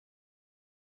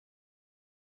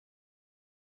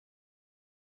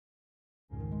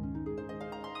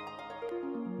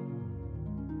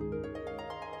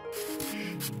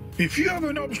If you have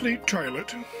an obsolete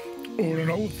toilet, or an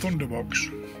old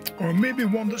thunderbox, or maybe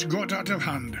one that's got out of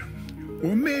hand,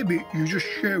 or maybe you just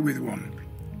share with one,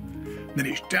 then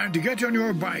it's time to get on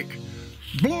your bike,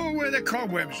 blow away the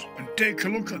cobwebs, and take a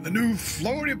look at the new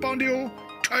Floripondio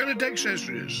toilet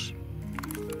accessories.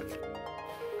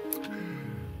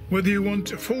 Whether you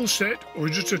want a full set or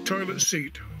just a toilet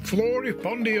seat,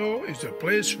 Floripondio is the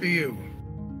place for you.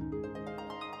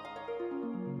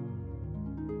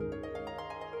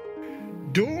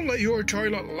 Don't let your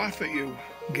toilet laugh at you.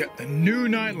 Get the new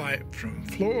nightlight from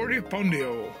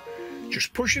Floripondio.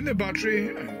 Just push in the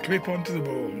battery and clip onto the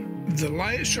bowl. The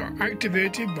lights are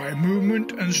activated by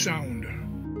movement and sound.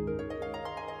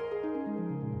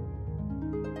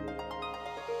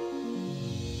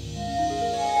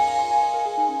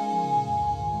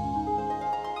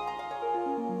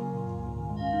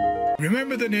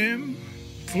 Remember the name?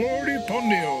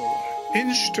 Floripondio,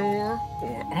 in store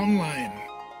or online.